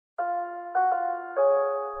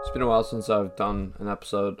It's been a while since I've done an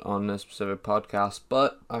episode on this specific podcast,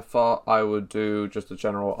 but I thought I would do just a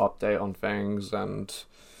general update on things, and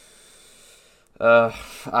I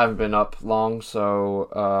haven't been up long,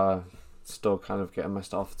 so still kind of getting my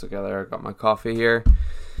stuff together. I got my coffee here.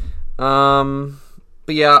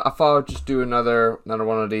 But yeah, I thought I'd just do another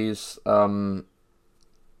one of these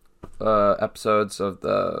episodes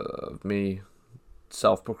of me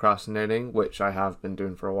self procrastinating, which I have been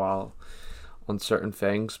doing for a while on certain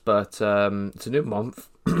things, but it's a new month.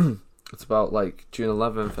 It's about like June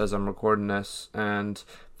 11th as I'm recording this, and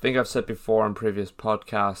I think I've said before on previous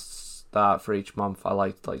podcasts that for each month I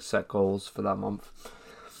like to set goals for that month.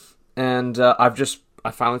 And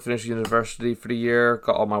I finally finished university for the year,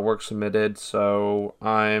 got all my work submitted, so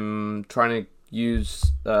I'm trying to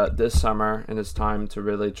use this summer and this time to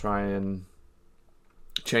really try and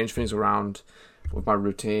change things around with my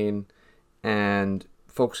routine and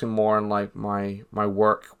focusing more on my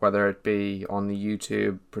work, whether it be on the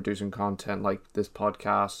YouTube producing content like this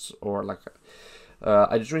podcast, or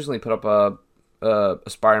I just recently put up a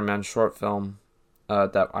Spider-Man short film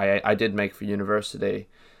that I did make for university,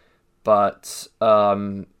 but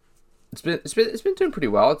it's been doing pretty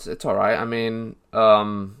well. It's all right. I mean,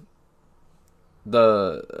 I'm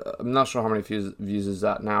not sure how many views is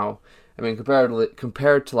that now. I mean,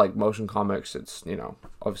 compared to like motion comics, it's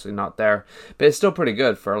obviously not there, but it's still pretty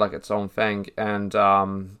good for like its own thing. And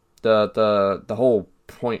the whole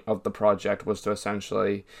point of the project was to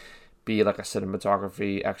essentially be like a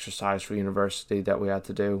cinematography exercise for university that we had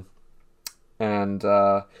to do, and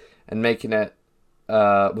making it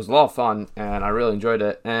was a lot of fun, and I really enjoyed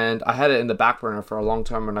it. And I had it in the back burner for a long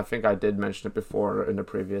time, and I think I did mention it before in the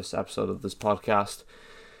previous episode of this podcast.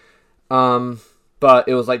 But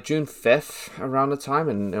it was like June 5th around the time,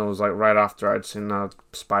 and it was like right after I'd seen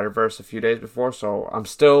Spider-Verse a few days before, so I'm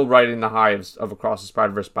still riding the highs of Across the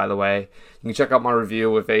Spider-Verse, by the way. You can check out my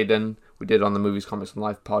review with Aiden we did on the Movies, Comics, and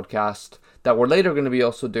Life podcast, that we're later going to be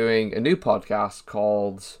also doing a new podcast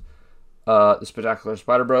called The Spectacular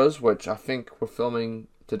Spider Bros, which I think we're filming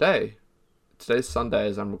today. Today's Sunday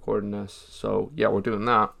as I'm recording this, so yeah, we're doing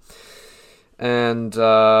that. And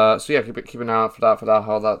so yeah, keep an eye out for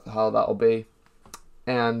that, how that'll be.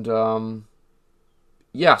 And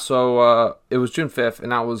yeah, so it was June 5th,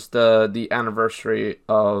 and that was the anniversary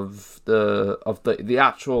of the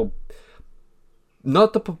actual,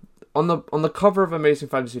 not the on the cover of Amazing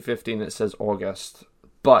Fantasy 15 it says August,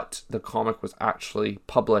 but the comic was actually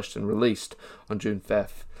published and released on June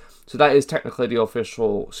 5th. So that is technically the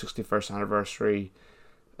official 61st anniversary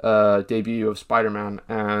debut of Spider-Man.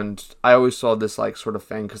 And I always saw this like sort of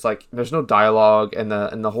thing, because like there's no dialogue, and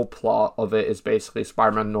the whole plot of it is basically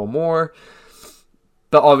Spider-Man no more.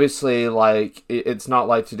 But obviously, like it's not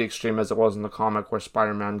like to the extreme as it was in the comic, where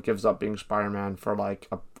Spider-Man gives up being Spider-Man for like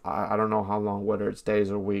I don't know how long, whether it's days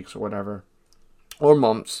or weeks or whatever, or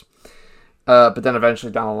months. But then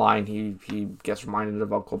eventually down the line, he gets reminded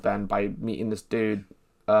of Uncle Ben by meeting this dude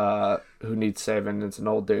who needs saving. It's an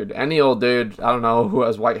old dude. Any old dude, I don't know, who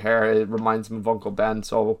has white hair, it reminds him of Uncle Ben.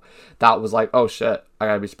 So that was like, oh shit, I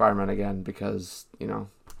gotta be Spider-Man again, because,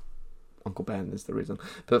 Uncle Ben is the reason.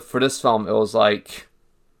 But for this film, it was like,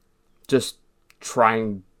 just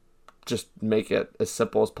make it as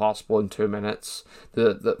simple as possible in 2 minutes.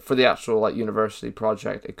 For the actual like university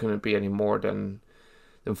project, it couldn't be any more than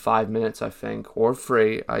 5 minutes, I think, or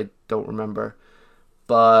 3, I don't remember.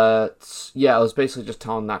 But yeah, it was basically just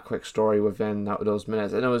telling that quick story within those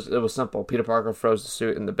minutes, and it was simple. Peter Parker throws the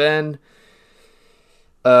suit in the bin.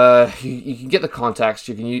 You can get the context.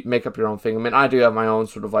 You can make up your own thing. I mean, I do have my own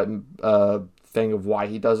sort of like thing of why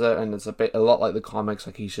he does it, and it's a lot like the comics.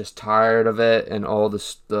 Like he's just tired of it and all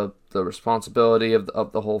the responsibility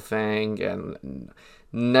of the whole thing, and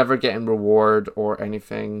never getting reward or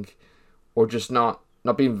anything, or just not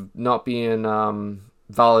being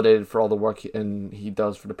validated for all the work he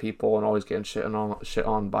does for the people, and always getting shit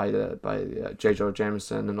on by J. Jonah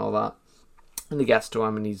Jameson and all that. And he gets to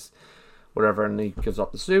him, and he's whatever, and he gives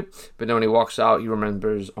up the suit. But then when he walks out, he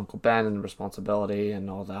remembers Uncle Ben and the responsibility and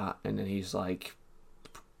all that, and then he's like,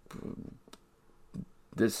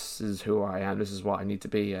 this is who I am, this is what I need to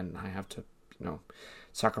be, and I have to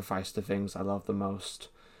sacrifice the things I love the most,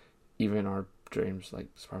 even our dreams, like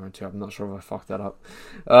Spider-Man 2. I'm not sure if I fucked that up.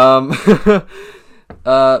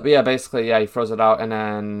 But yeah, basically, yeah, he throws it out, and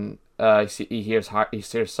then he hears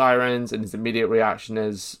sirens, and his immediate reaction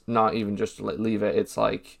is not even just to leave it. It's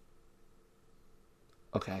like,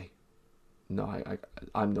 okay, no,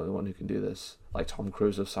 I'm the only one who can do this. Like Tom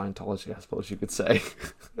Cruise of Scientology, I suppose you could say.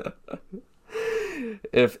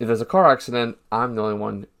 If there's a car accident, I'm the only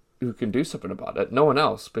one who can do something about it. No one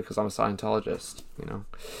else, because I'm a Scientologist. You know,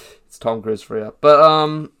 it's Tom Cruise for you.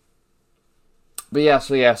 But yeah,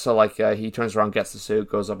 so like he turns around, gets the suit,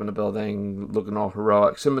 goes up in the building, looking all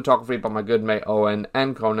heroic. Cinematography by my good mate Owen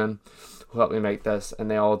and Conan, who helped me make this, and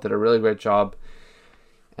they all did a really great job.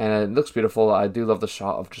 And it looks beautiful. I do love the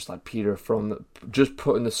shot of just like Peter just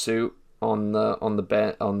putting the suit on the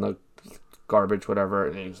bed, on the garbage, whatever,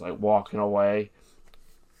 and he's like walking away.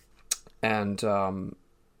 And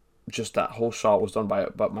just that whole shot was done by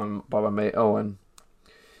my mate Owen,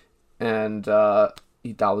 and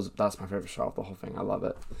that's my favorite shot of the whole thing. I love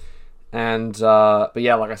it. And but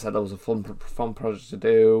yeah, like I said, that was a fun project to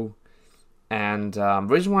do. And the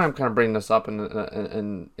reason why I'm kind of bringing this up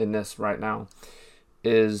in this right now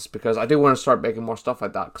is because I do want to start making more stuff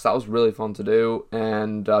like that, because that was really fun to do.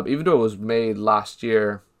 And even though it was made last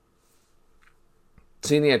year,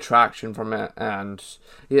 seeing the attraction from it, and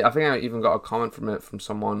yeah, I think I even got a comment from it from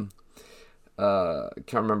someone.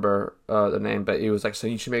 Can't remember the name, but he was like, "So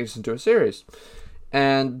you should make this into a series."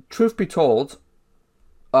 And truth be told,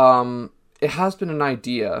 it has been an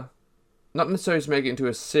idea, not necessarily to make it into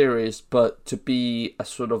a series, but to be a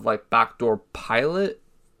sort of like backdoor pilot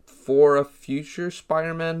for a future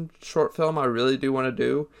Spider-Man short film I really do want to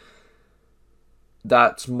do.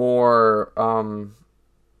 That's more, how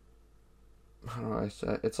do I say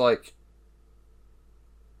it? It's like,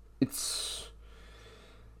 it's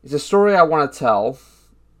a story I want to tell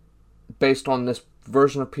based on this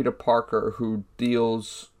version of Peter Parker who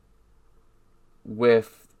deals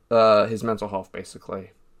with his mental health,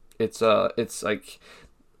 basically. It's like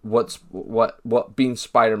what being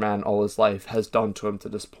Spider-Man all his life has done to him to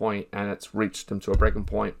this point, and it's reached him to a breaking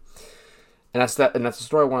point. And that's the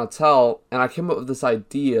story I want to tell. And I came up with this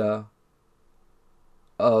idea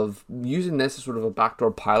of using this as sort of a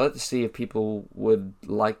backdoor pilot to see if people would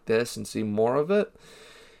like this and see more of it.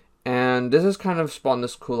 And this has kind of spawned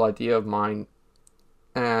this cool idea of mine.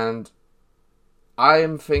 And I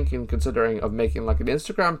am considering of making like an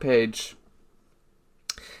Instagram page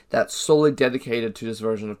that's solely dedicated to this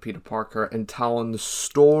version of Peter Parker and telling the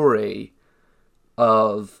story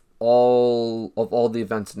of all the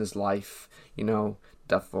events in his life. You know,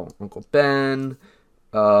 death of Uncle Ben,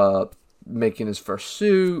 making his first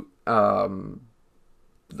suit, the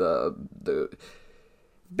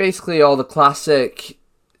basically all the classic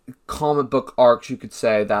comic book arcs, you could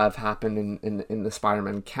say, that have happened in the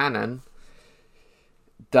Spider-Man canon,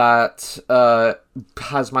 that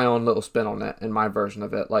has my own little spin on it and my version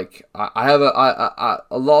of it. Like I have a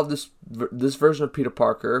lot of this version of Peter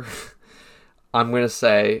Parker. I'm gonna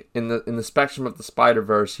say in the spectrum of the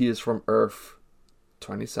Spider-Verse, he is from Earth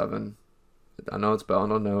 27. I know it's bell on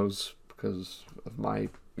the nose because of my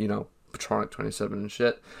Patronic 27 and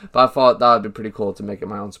shit, but I thought that would be pretty cool to make it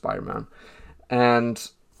my own Spider-Man. And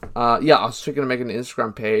I was thinking of making an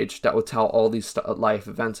Instagram page that would tell all these life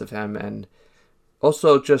events of him, and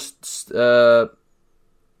also just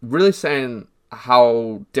really saying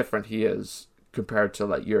how different he is compared to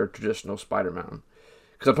like your traditional Spider-Man.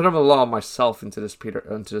 Because I put a lot of myself into this Peter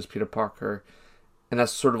Parker, and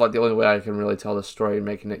that's sort of like the only way I can really tell this story and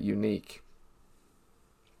making it unique.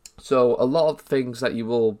 So a lot of things that you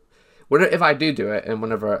will, if I do it, and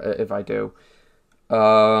if I do,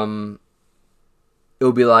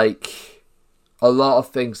 it'll be like a lot of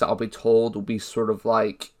things that I'll be told will be sort of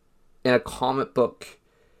like in a comic book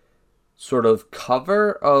sort of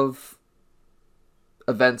cover of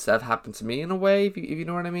events that have happened to me in a way, if you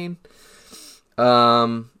know what I mean.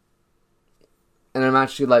 And I'm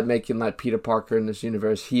actually like making like Peter Parker in this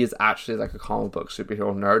universe. He is actually like a comic book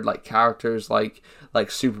superhero nerd. Like characters like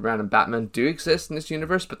Superman and Batman do exist in this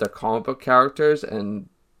universe, but they're comic book characters. And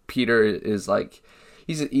Peter is like,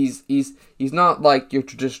 he's not like your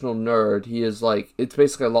traditional nerd. He is like, it's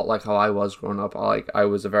basically a lot like how I was growing up. I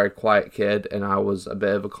was a very quiet kid, and I was a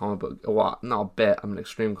bit of a comic book. Well, not a bit. I'm an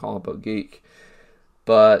extreme comic book geek.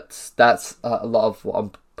 But that's a lot of what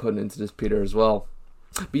I'm putting into this Peter as well.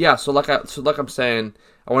 But yeah, so like I'm saying,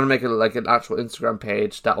 I want to make it like an actual Instagram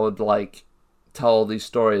page that would like tell all these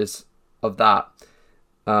stories of that.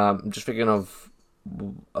 I'm just thinking of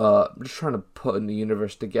just trying to put in the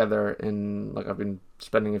universe together, and like I've been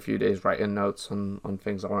spending a few days writing notes on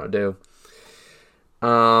things I want to do.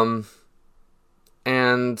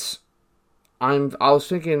 And I was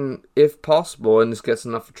thinking, if possible, and this gets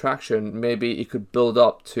enough attraction, maybe it could build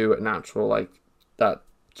up to an actual like that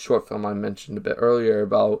short film I mentioned a bit earlier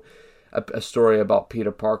about a story about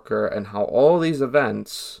Peter Parker and how all these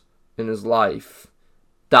events in his life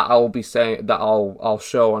that I'll be saying that I'll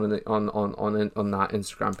show on that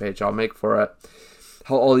Instagram page I'll make for it,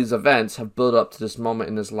 how all these events have built up to this moment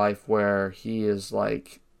in his life where he is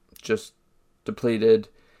like just depleted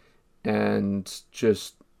and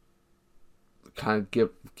just kind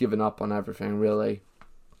of giving up on everything, really.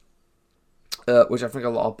 Which I think a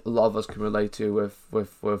lot of us can relate to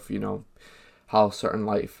with you know, how certain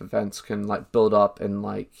life events can like build up, and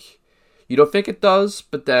like you don't think it does,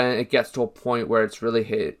 but then it gets to a point where it's really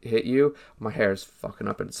hit you. My hair is fucking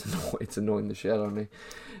up and it's annoying the shit out of me.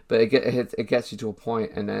 But it gets you to a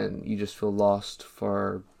point, and then you just feel lost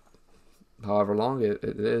for however long it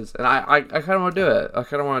is. And I kind of want to do it. I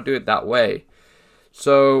kind of want to do it that way.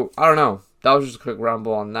 So I don't know. That was just a quick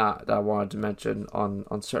ramble on that I wanted to mention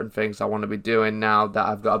on certain things I want to be doing now that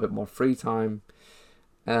I've got a bit more free time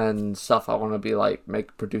and stuff. I want to be like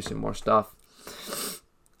producing more stuff.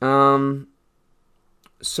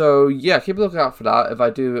 So yeah, keep a lookout for that. If I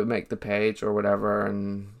do make the page or whatever,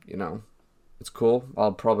 and you know, it's cool,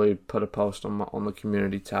 I'll probably put a post on the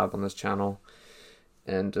community tab on this channel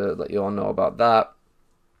and let you all know about that.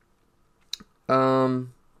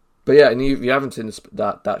 But yeah, and you haven't seen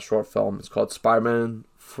that short film. It's called Spider-Man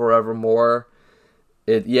Forevermore.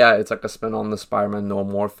 It's like a spin on the Spider-Man No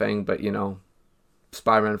More thing, but you know,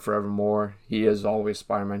 Spider-Man Forevermore. He is always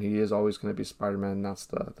Spider-Man. He is always going to be Spider-Man. That's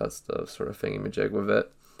the sort of thingamajig with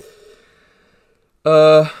it.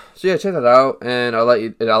 So yeah, check that out, and I'll let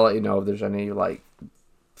you know if there's any like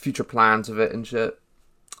future plans of it and shit.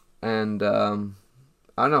 And I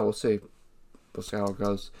don't know. We'll see how it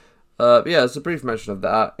goes. But yeah, it's a brief mention of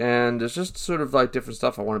that, and it's just sort of like different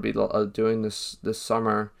stuff I want to be doing this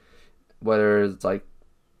summer, whether it's like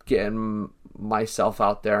getting myself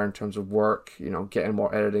out there in terms of work, you know, getting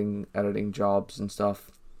more editing jobs and stuff.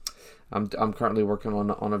 I'm currently working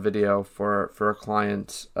on a video for a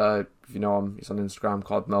client. If you know him, he's on Instagram,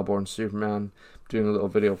 called Melbourne Superman. I'm doing a little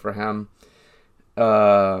video for him. You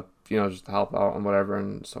know, just to help out and whatever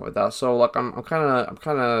and stuff like that. So like I'm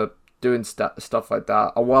kind of doing stuff like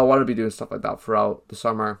that. Well, I want to be doing stuff like that throughout the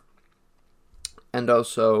summer, and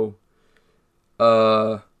also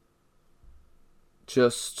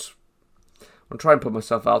just I'm trying to put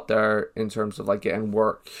myself out there in terms of like getting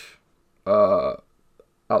work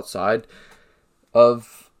outside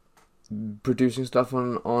of producing stuff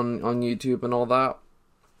on YouTube and all that.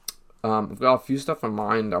 I've got a few stuff in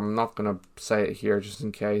mind. I'm not gonna say it here just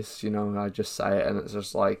in case, you know, I just say it and it's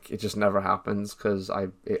just like it just never happens, because I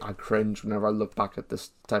cringe whenever I look back at this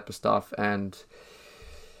type of stuff, and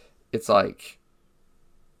it's like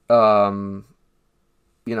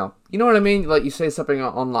you know what I mean? Like, you say something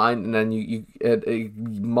online, and then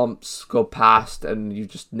months go past, and you've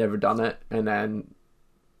just never done it, and then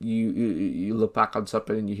you look back on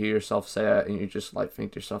something, and you hear yourself say it, and you just like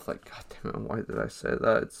think to yourself, like, God damn it, why did I say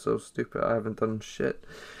that? It's so stupid. I haven't done shit,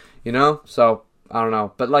 you know. So I don't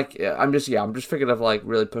know, but like I'm just thinking of like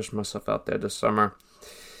really pushing myself out there this summer,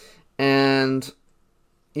 and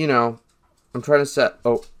you know, I'm trying to set.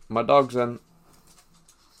 Oh, my dog's in.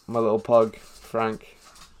 My little pug, Frank.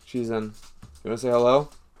 She's in. You want to say hello?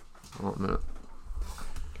 Oh, a minute.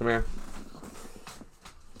 Come here.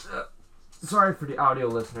 Sorry for the audio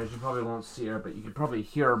listeners. You probably won't see her, but you could probably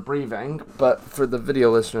hear her breathing. But for the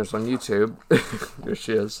video listeners on YouTube, here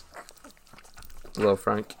she is. Hello,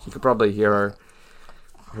 Frank. You could probably hear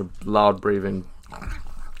her loud breathing.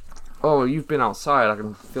 Oh, you've been outside. I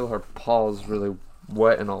can feel her paws really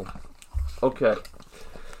wet and all. Okay.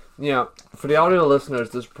 Yeah, for the audio listeners,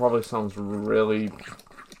 this probably sounds really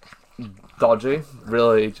dodgy.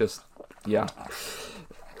 Really, just, yeah.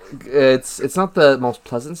 It's not the most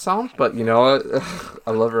pleasant sound, but you know what?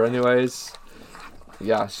 I love her anyways.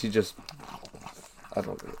 Yeah, she just, I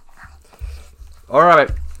don't know.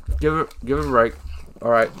 Alright, give her a break.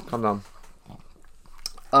 Alright, calm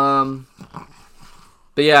down.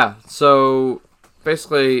 But yeah, so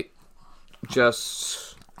basically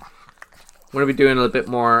just I'm gonna be doing a little bit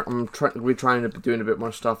more. I'm trying to be doing a bit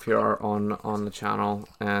more stuff here on the channel,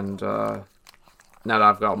 and now that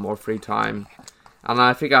I've got more free time, and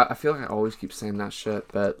I feel like I always keep saying that shit,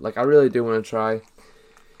 but like I really do want to try,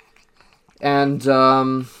 and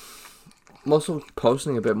I'm also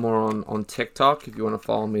posting a bit more on TikTok if you want to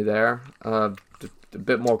follow me there. A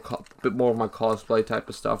bit more of my cosplay type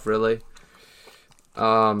of stuff, really.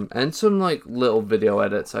 And some like little video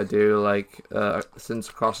edits I do, like since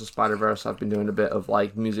Across the Spider-Verse I've been doing a bit of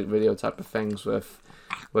like music video type of things with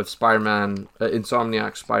Spider-Man,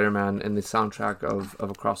 Insomniac Spider-Man, and the soundtrack of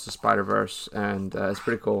Across the Spider-Verse, and it's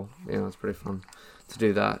pretty cool. You know, it's pretty fun to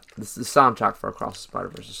do that. The soundtrack for Across the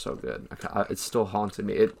Spider-Verse is so good. It's still haunting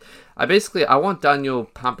me. I want Daniel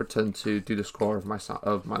Pemberton to do the score of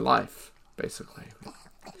my life, basically.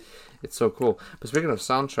 It's so cool. But speaking of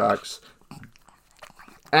soundtracks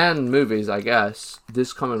and movies, I guess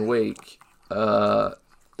this coming week, the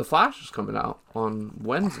The Flash is coming out on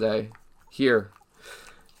Wednesday here,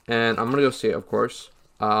 and I'm gonna go see it, of course.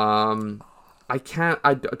 To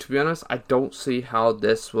be honest, I don't see how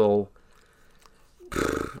this will,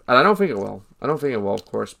 and I don't think it will. Of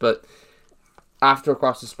course, but after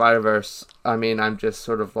Across the Spider-Verse, I mean, I'm just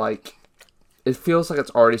sort of like, it feels like it's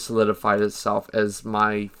already solidified itself as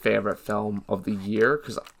my favorite film of the year,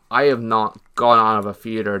 because I have not gone out of a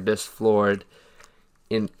theater this floored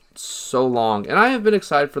in so long, and I have been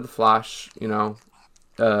excited for The Flash, you know,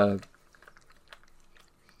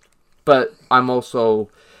 but I'm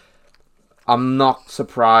not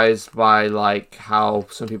surprised by like how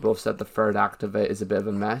some people have said the third act of it is a bit of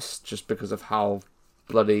a mess, just because of how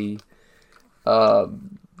bloody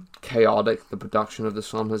chaotic the production of this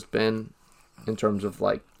film has been, in terms of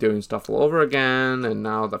like doing stuff all over again, and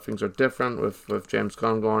now that things are different with James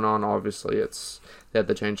Gunn going on, obviously they had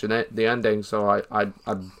to change the ending. So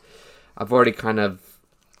I've already kind of,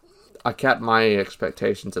 I kept my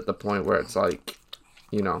expectations at the point where it's like,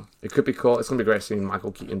 you know, it could be cool. It's gonna be great seeing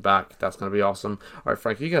Michael Keaton back. That's gonna be awesome. All right,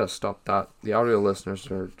 Frank, you gotta stop that. The audio listeners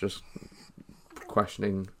are just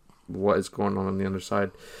questioning what is going on the other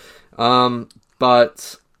side.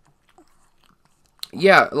 But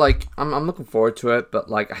yeah, like I'm looking forward to it,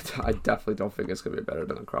 but like I definitely don't think it's gonna be better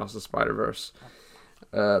than Across the Spider-Verse.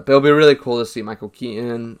 But it'll be really cool to see Michael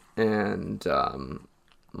Keaton, and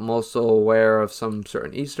I'm also aware of some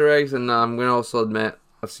certain Easter eggs, and I'm gonna also admit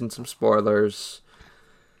I've seen some spoilers,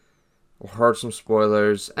 or heard some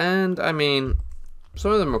spoilers, and I mean,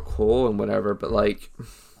 some of them are cool and whatever, but like,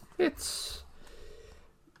 it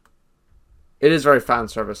is very fan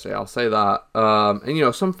servicey, I'll say that. And you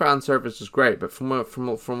know, some fan service is great, but from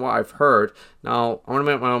what I've heard, now I'm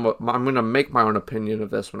gonna make my own opinion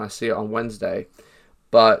of this when I see it on Wednesday.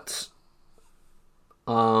 But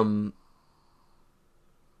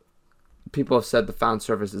people have said the fan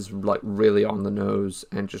service is like really on the nose,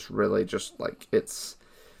 and just really just like it's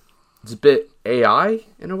a bit AI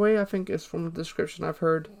in a way, I think, is from the description I've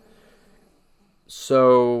heard.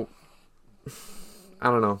 So I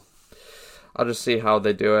don't know. I'll just see how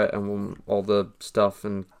they do it, and all the stuff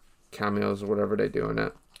and cameos or whatever they do in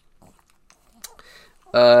it.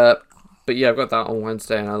 But yeah, I've got that on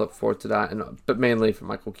Wednesday, and I look forward to that. But mainly for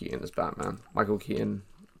Michael Keaton as Batman. Michael Keaton,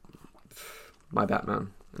 my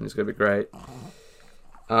Batman, and he's gonna be great.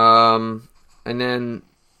 And then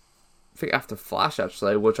I think after Flash,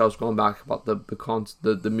 actually, which I was going back about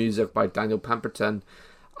the music by Daniel Pemberton,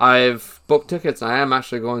 I've booked tickets, and I am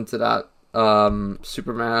actually going to that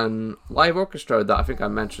Superman live orchestra that I think I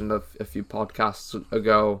mentioned a few podcasts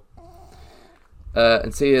ago,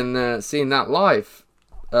 and seeing that live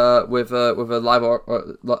with a live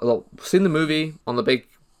seeing the movie on the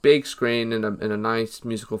big screen in a nice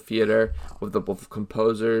musical theater with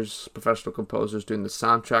composers, professional composers doing the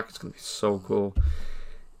soundtrack. It's gonna be so cool.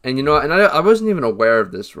 And you know, and I wasn't even aware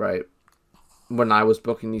of this, right, when I was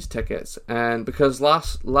booking these tickets, and because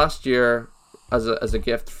last year as a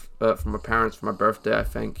gift from my parents for my birthday, I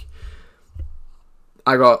think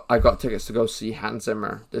I got tickets to go see Hans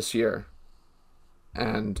Zimmer this year,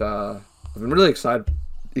 and I've been really excited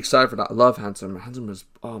for that. I love Hans Zimmer. Hans Zimmer's,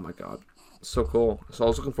 oh my god, so cool. So I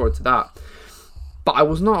was looking forward to that, but I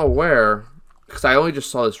was not aware, because I only just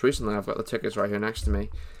saw this recently. I've got the tickets right here next to me,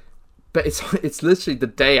 but it's literally the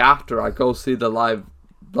day after I go see the live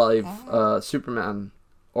Superman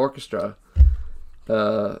orchestra.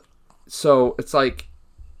 So it's like,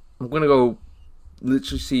 I'm gonna go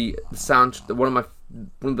literally see one of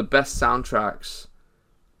the best soundtracks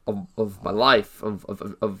of my life of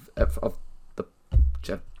the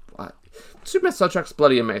Superman soundtrack's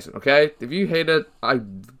bloody amazing. Okay, if you hate it, I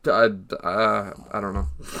don't know,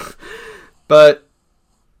 but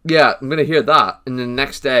yeah, I'm gonna hear that, and the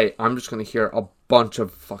next day I'm just gonna hear a bunch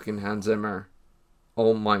of fucking Hans Zimmer.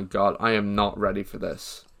 Oh my god, I am not ready for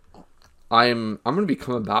this. I'm gonna be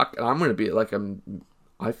coming back, and I'm gonna be like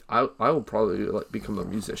I will probably like become a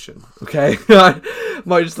musician. Okay, I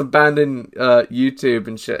might just abandon YouTube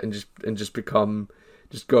and shit, and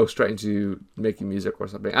just go straight into making music or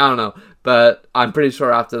something. I don't know, but I'm pretty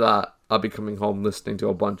sure after that I'll be coming home listening to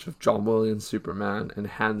a bunch of John Williams Superman and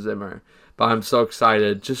Hans Zimmer. But I'm so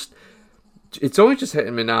excited. It's only just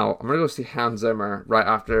hitting me now. I'm gonna go see Hans Zimmer right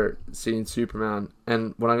after seeing Superman,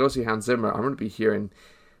 and when I go see Hans Zimmer, I'm gonna be hearing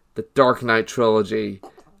the Dark Knight trilogy,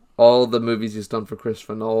 all the movies he's done for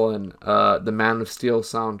Christopher Nolan, the Man of Steel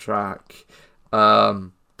soundtrack.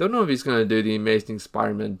 Don't know if he's going to do the Amazing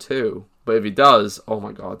Spider-Man 2, but if he does, oh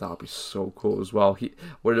my god, that would be so cool as well.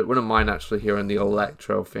 Wouldn't mind actually hearing the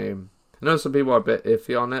Electro theme. I know some people are a bit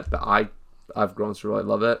iffy on it, but I've grown to really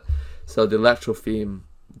love it. So the Electro theme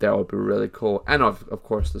that would be really cool. And of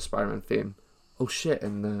course the Spider-Man theme. Oh shit,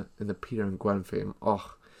 and the Peter and Gwen theme.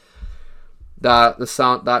 Oh,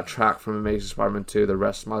 that track from Amazing Spider-Man 2, the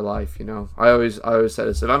rest of my life. You know, I always say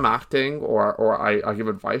this: if I'm acting or I give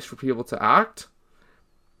advice for people to act,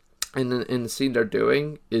 and in the scene they're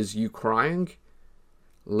doing is you crying,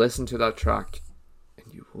 listen to that track,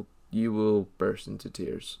 and you will burst into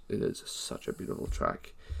tears. It is such a beautiful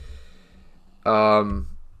track. But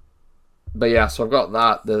yeah, so I've got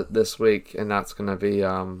that this week, and that's gonna be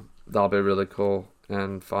that'll be really cool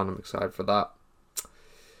and fun. I'm excited for that.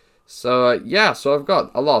 So yeah, so I've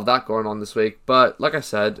got a lot of that going on this week. But like I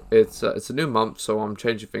said, it's a new month, so I'm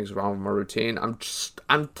changing things around with my routine. I'm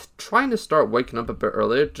trying to start waking up a bit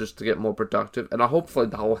earlier just to get more productive, and hopefully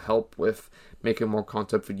that will help with making more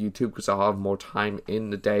content for YouTube because I'll have more time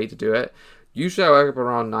in the day to do it. Usually I wake up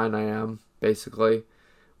around 9 a.m. basically,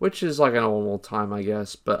 which is like a normal time, I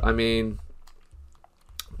guess. But I mean,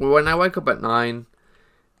 when I wake up at 9,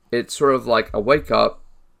 it's sort of like I wake up.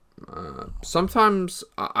 Sometimes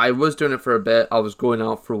I was doing it for a bit. I was going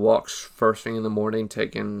out for walks first thing in the morning,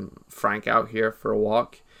 taking Frank out here for a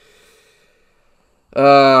walk.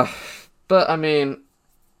 But I mean,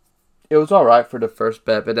 it was all right for the first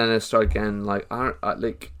bit, but then it started getting like I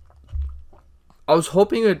was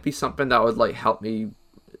hoping it would be something that would like help me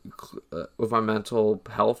with my mental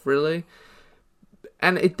health, really,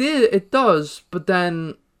 and it does. But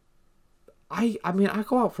then I mean, I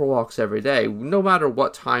go out for walks every day, no matter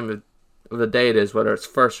what time of the day it is, whether it's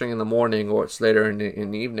first thing in the morning or it's later in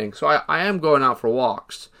the evening. So I am going out for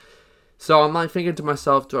walks. So I'm like thinking to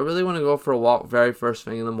myself, do I really want to go for a walk very first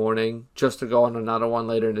thing in the morning just to go on another one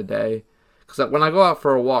later in the day? Because when I go out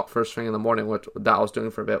for a walk first thing in the morning, which that I was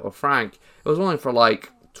doing for a bit with Frank, it was only for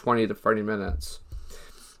like 20 to 30 minutes.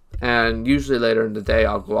 And usually later in the day,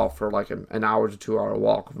 I'll go out for like an hour to 2 hour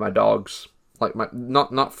walk with my dogs. Like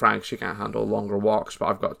not Frank, she can't handle longer walks, but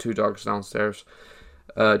I've got 2 dogs downstairs,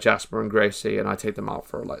 Jasper and Gracie, and I take them out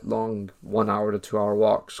for like long 1 hour to 2 hour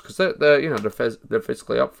walks because they're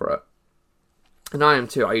physically up for it, and I am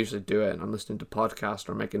too. I usually do it, and I'm listening to podcasts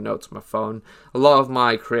or making notes on my phone. A lot of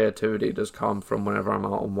my creativity does come from whenever I'm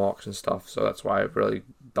out on walks and stuff, so that's why I've really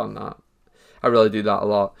done that. I really do that a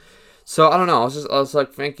lot. So I don't know. I was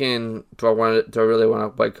like thinking, do I really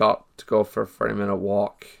want to wake up to go for a 30-minute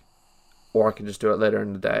walk? Or I can just do it later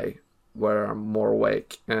in the day where I'm more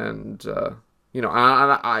awake. And,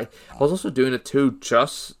 I was also doing it too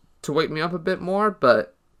just to wake me up a bit more.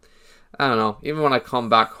 But, I don't know. Even when I come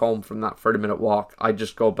back home from that 30-minute walk, I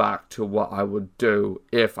just go back to what I would do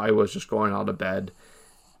if I was just going out of bed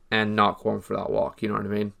and not going for that walk. You know what I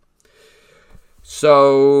mean?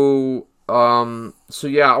 So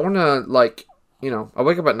yeah, I want to, I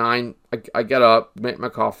wake up at 9. I get up, make my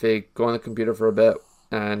coffee, go on the computer for a bit.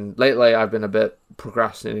 And lately, I've been a bit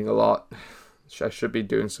procrastinating a lot. I should be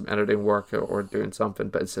doing some editing work or doing something,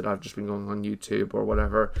 but instead I've just been going on YouTube or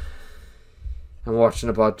whatever and watching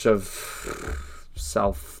a bunch of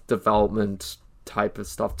self-development type of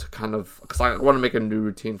stuff to kind of... Because I want to make a new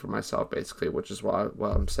routine for myself, basically, which is what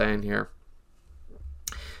I'm saying here.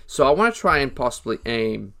 So I want to try and possibly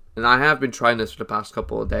aim... And I have been trying this for the past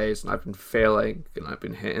couple of days, and I've been failing, and I've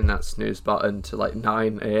been hitting that snooze button to like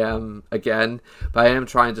 9 a.m. again. But I am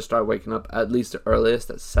trying to start waking up at least the earliest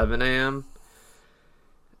at 7 a.m.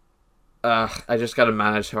 I just gotta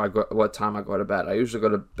manage what time I go to bed. I usually go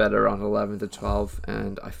to bed around 11 to 12,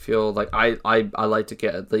 and I feel like I like to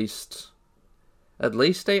get at least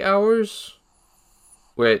 8 hours,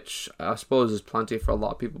 which I suppose is plenty for a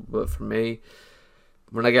lot of people, but for me,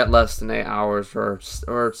 when I get less than 8 hours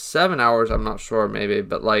or 7 hours, I'm not sure, maybe,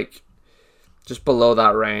 but like just below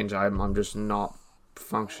that range, I'm just not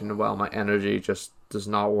functioning well. My energy just does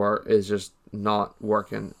not work. Is just not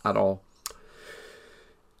working at all.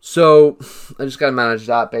 So I just gotta manage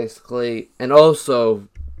that basically. And also,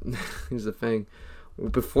 here's the thing: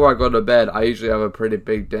 before I go to bed, I usually have a pretty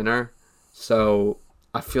big dinner, so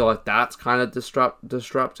I feel like that's kind of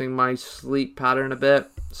disrupting my sleep pattern a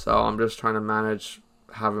bit. So I'm just trying to manage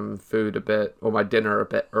having food a bit, or my dinner a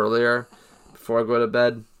bit earlier before I go to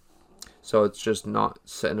bed, so it's just not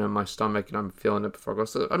sitting in my stomach and I'm feeling it before I go to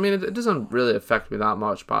sleep. I mean, it doesn't really affect me that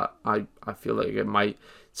much, but I feel like it might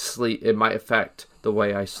affect the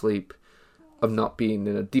way I sleep, of not being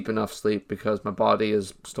in a deep enough sleep because my body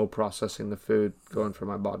is still processing the food going through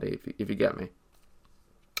my body, if you get me.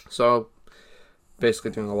 So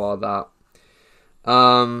basically doing a lot of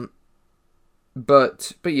that.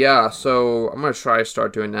 But yeah, so I'm going to try to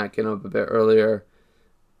start doing that, getting up a bit earlier,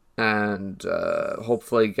 and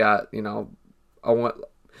hopefully get,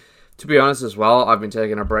 To be honest as well, I've been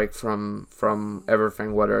taking a break from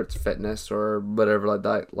everything, whether it's fitness or whatever like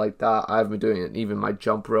that. I've been doing it, even my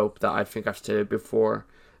jump rope that I think I've stated before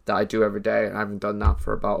that I do every day, and I haven't done that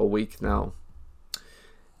for about a week now.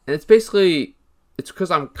 And it's because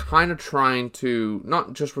I'm kind of trying to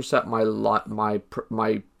not just reset my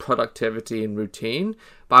productivity and routine,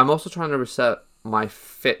 but I'm also trying to reset my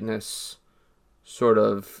fitness sort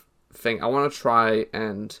of thing. I want to try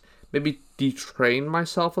and maybe detrain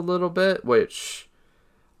myself a little bit, which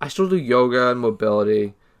I still do yoga and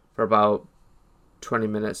mobility for about 20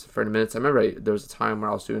 minutes, 30 minutes. I remember there was a time where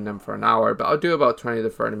I was doing them for an hour, but I'll do about 20 to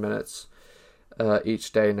 30 minutes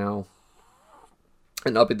each day now.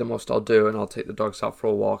 And that'll be the most I'll do, and I'll take the dogs out for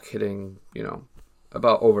a walk, hitting,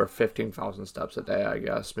 about over 15,000 steps a day, I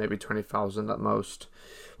guess, maybe 20,000 at most,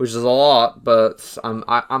 which is a lot, but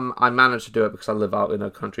I managed to do it because I live out in the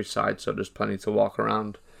countryside, so there's plenty to walk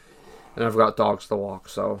around. And I've got dogs to walk,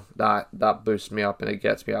 so that boosts me up, and it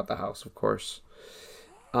gets me out the house, of course.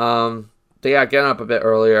 But yeah, getting up a bit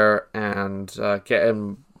earlier and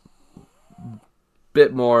getting a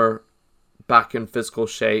bit more back in physical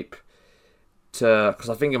shape, because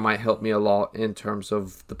I think it might help me a lot in terms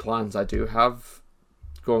of the plans I do have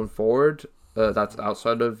going forward. That's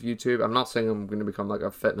outside of YouTube. I'm not saying I'm going to become like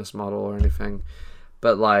a fitness model or anything,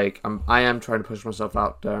 but like I am trying to push myself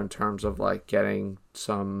out there in terms of like getting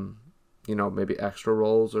some, maybe extra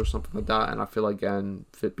roles or something like that. And I feel like, again,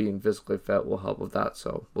 being physically fit will help with that.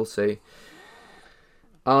 So we'll see.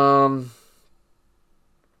 But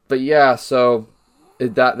yeah, so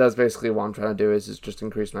that's basically what I'm trying to do is just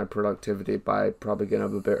increase my productivity by probably getting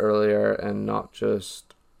up a bit earlier and not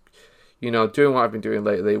just, doing what I've been doing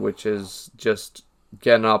lately, which is just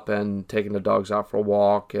getting up and taking the dogs out for a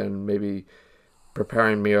walk and maybe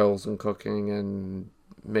preparing meals and cooking and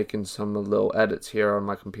making some little edits here on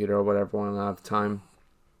my computer or whatever when I have time.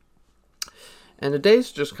 And the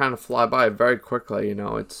days just kind of fly by very quickly,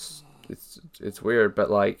 it's weird,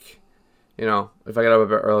 but like, if I get up a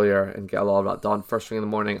bit earlier and get a lot of that done first thing in the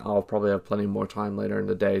morning, I'll probably have plenty more time later in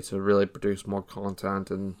the day to really produce more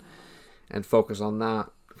content and focus on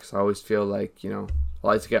that, because I always feel like, I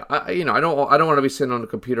like to get, I don't want to be sitting on the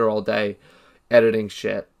computer all day editing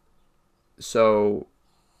shit. So,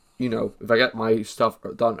 if I get my stuff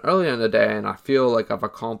done early in the day and I feel like I've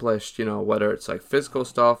accomplished, whether it's like physical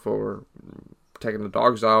stuff or taking the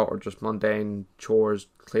dogs out or just mundane chores,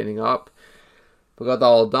 cleaning up, if I got that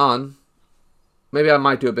all done, maybe I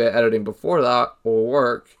might do a bit of editing before that or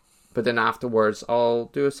work, but then afterwards I'll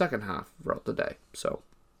do a second half throughout the day. So,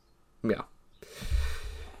 yeah.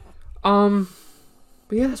 But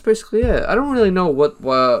yeah, that's basically it. I don't really know what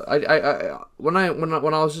when I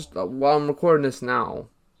was just while I'm recording this now,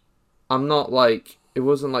 I'm not like, it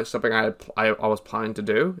wasn't like something I was planning to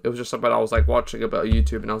do. It was just something I was like watching about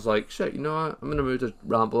YouTube, and I was like, shit, you know what? I'm gonna move to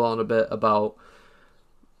ramble on a bit about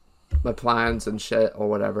my plans and shit or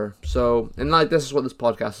whatever. So, and like, this is what this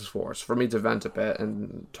podcast is for. It's for me to vent a bit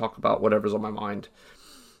and talk about whatever's on my mind.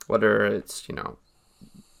 Whether it's, the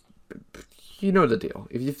deal.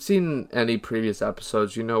 If you've seen any previous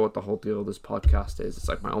episodes, you know what the whole deal of this podcast is. It's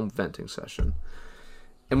like my own venting session.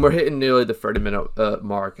 And we're hitting nearly the 30-minute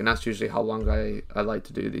mark, and that's usually how long I like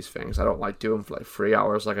to do these things. I don't like doing for like 3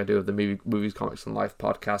 hours like I do with the Movies, Comics, and Life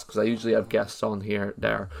podcast, because I usually have guests on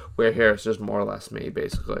there. Where here it's just more or less me,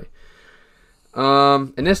 basically.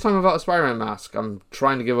 And this time about a Spider-Man mask, I'm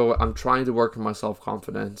trying to work on my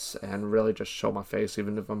self-confidence and really just show my face,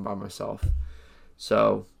 even if I'm by myself.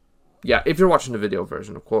 So, yeah, if you're watching the video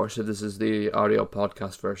version, of course. If this is the audio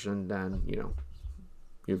podcast version, then,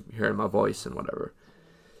 you're hearing my voice and whatever.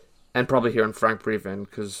 And probably hearing Frank breathing,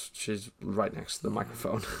 because she's right next to the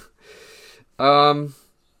microphone.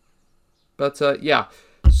 Yeah.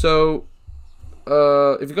 So,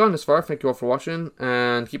 if you've gone this far, thank you all for watching.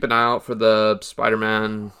 And keep an eye out for the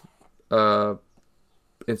Spider-Man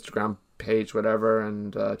Instagram page, whatever.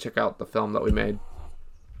 And check out the film that we made.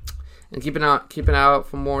 And keep an eye out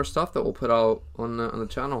for more stuff that we'll put out on the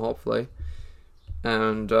channel, hopefully.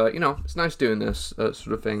 And, it's nice doing this sort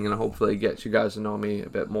of thing, and hopefully get you guys to know me a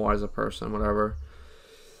bit more as a person, whatever.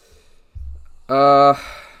 But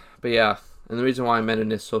yeah, and the reason why I'm ending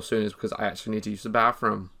this so soon is because I actually need to use the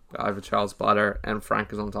bathroom. I have a child's bladder, and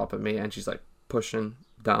Frank is on top of me, and she's, like, pushing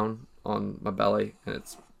down on my belly, and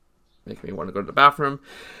it's making me want to go to the bathroom.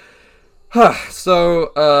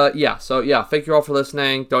 So, thank you all for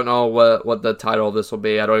listening. Don't know what the title of this will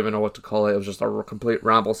be. I don't even know what to call it. It was just a complete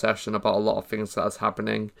ramble session about a lot of things that's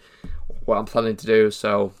happening, what I'm planning to do,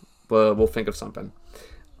 so we'll think of something.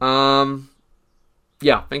 Thank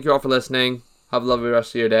you all for listening. Have a lovely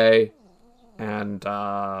rest of your day, and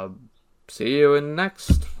see you in the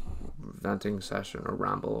next venting session or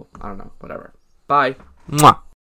ramble. I don't know, whatever. Bye. Mwah.